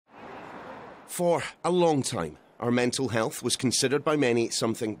For a long time, our mental health was considered by many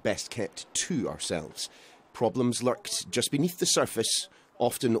something best kept to ourselves. Problems lurked just beneath the surface,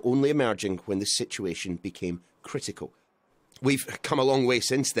 often only emerging when the situation became critical. We've come a long way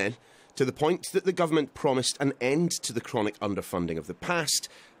since then, to the point that the government promised an end to the chronic underfunding of the past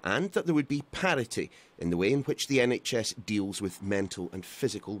and that there would be parity in the way in which the NHS deals with mental and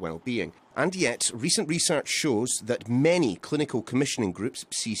physical well-being. And yet, recent research shows that many clinical commissioning groups,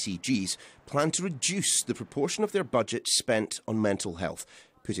 CCGs, plan to reduce the proportion of their budget spent on mental health,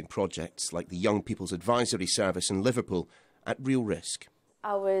 putting projects like the Young People's Advisory Service in Liverpool at real risk.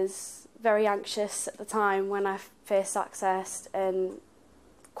 I was very anxious at the time when I first accessed and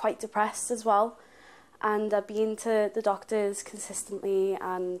quite depressed as well. And I've been to the doctors consistently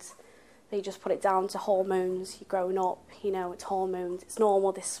and they just put it down to hormones. You're growing up, you know, it's hormones, it's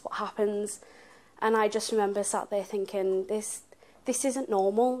normal, this is what happens. And I just remember sat there thinking, this isn't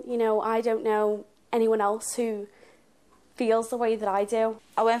normal, you know, I don't know anyone else who feels the way that I do.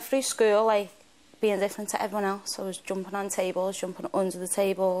 I went through school like being different to everyone else. I was jumping on tables, jumping under the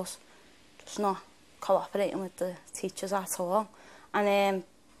tables, just not cooperating with the teachers at all. And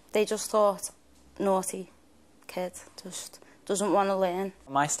they just thought, naughty kid, just doesn't want to learn.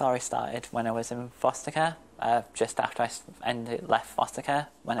 My story started when I was in foster care, just after I left foster care,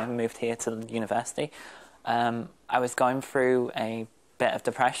 when I moved here to university. I was going through a bit of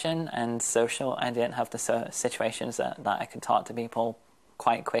depression and I didn't have the situations that I could talk to people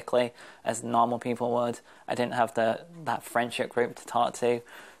quite quickly as normal people would. I didn't have that friendship group to talk to,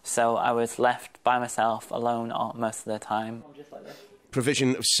 so I was left by myself alone most of the time.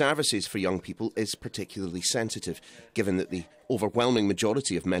 Provision of services for young people is particularly sensitive, given that the overwhelming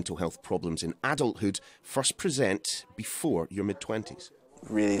majority of mental health problems in adulthood first present before your mid-20s.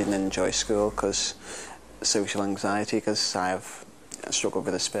 Really didn't enjoy school because social anxiety, because I have struggled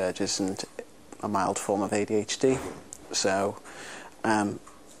with Asperger's and a mild form of ADHD. So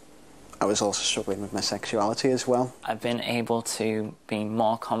I was also struggling with my sexuality as well. I've been able to be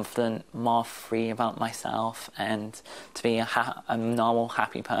more confident, more free about myself, and to be a normal,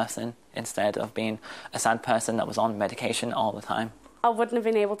 happy person instead of being a sad person that was on medication all the time. I wouldn't have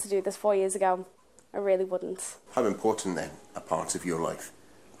been able to do this 4 years ago. I really wouldn't. How important then a part of your life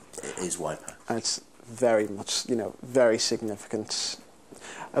is Wiper? It's very much, you know, very significant.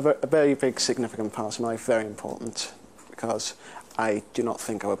 A very big significant part of my life, very important, because I do not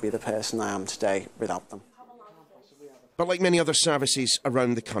think I would be the person I am today without them. But like many other services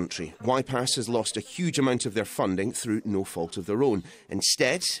around the country, YPAS has lost a huge amount of their funding through no fault of their own.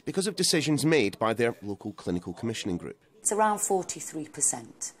 Instead, because of decisions made by their local clinical commissioning group. It's around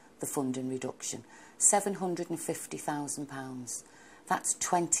 43%, the funding reduction, £750,000. That's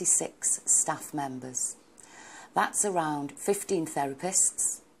 26 staff members. That's around 15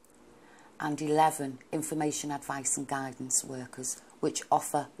 therapists and 11 information advice and guidance workers, which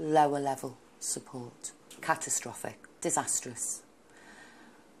offer lower level support. Catastrophic, disastrous.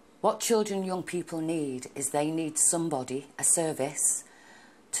 What children and young people need is they need somebody, a service,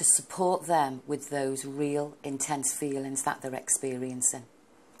 to support them with those real intense feelings that they're experiencing.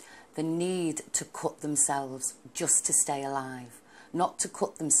 The need to cut themselves just to stay alive, not to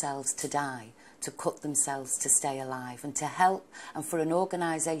cut themselves to die, to cut themselves to stay alive, and to help, and for an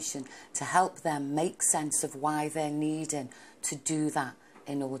organisation to help them make sense of why they're needing to do that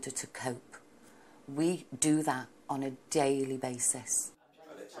in order to cope. We do that on a daily basis.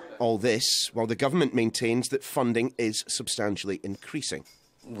 All this while the government maintains that funding is substantially increasing.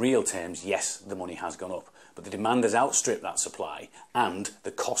 Real terms, yes, the money has gone up, but the demand has outstripped that supply, and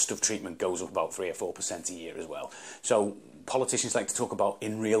the cost of treatment goes up about 3 or 4% a year as well. So politicians like to talk about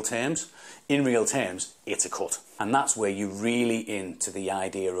in real terms. In real terms, it's a cut. And that's where you're really into the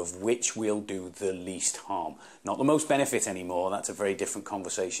idea of which will do the least harm. Not the most benefit anymore, that's a very different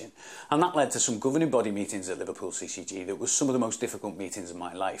conversation. And that led to some governing body meetings at Liverpool CCG that was some of the most difficult meetings of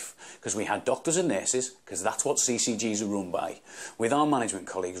my life, because we had doctors and nurses, because that's what CCGs are run by, with our management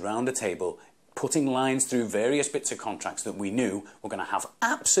colleagues round the table, putting lines through various bits of contracts that we knew were going to have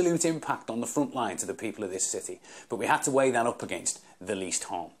absolute impact on the front line to the people of this city. But we had to weigh that up against the least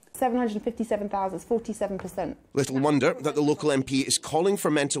harm. 757,000 is 47%. Little wonder that the local MP is calling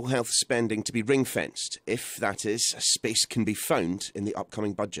for mental health spending to be ring-fenced, if, that is, space can be found in the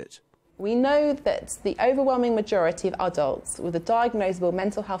upcoming budget. We know that the overwhelming majority of adults with a diagnosable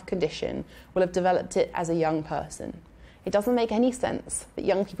mental health condition will have developed it as a young person. It doesn't make any sense that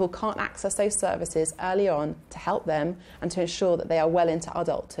young people can't access those services early on to help them and to ensure that they are well into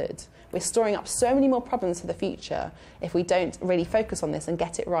adulthood. We're storing up so many more problems for the future if we don't really focus on this and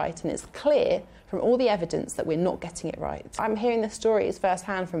get it right. And it's clear from all the evidence that we're not getting it right. I'm hearing the stories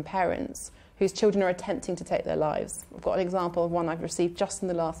firsthand from parents whose children are attempting to take their lives. I've got an example of one I've received just in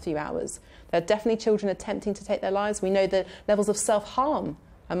the last few hours. There are definitely children attempting to take their lives. We know the levels of self-harm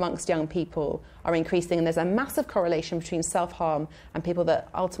amongst young people are increasing, and there's a massive correlation between self-harm and people that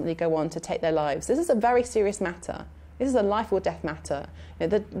ultimately go on to take their lives. This is a very serious matter. This is a life or death matter. You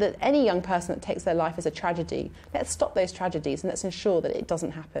know, that any young person that takes their life is a tragedy. Let's stop those tragedies and let's ensure that it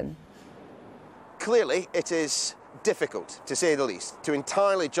doesn't happen. Clearly, it is difficult, to say the least, to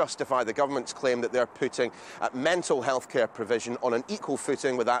entirely justify the government's claim that they're putting mental health care provision on an equal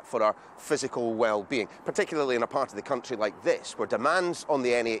footing with that for our physical well-being, particularly in a part of the country like this, where demands on the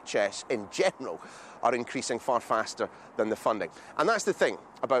NHS in general are increasing far faster than the funding. And that's the thing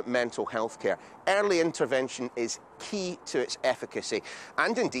about mental health care. Early intervention is key to its efficacy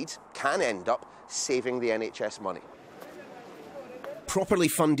and indeed can end up saving the NHS money. Properly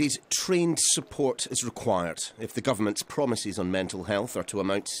funded, trained support is required if the government's promises on mental health are to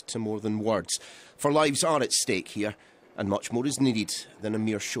amount to more than words. For lives are at stake here, and much more is needed than a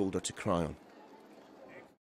mere shoulder to cry on.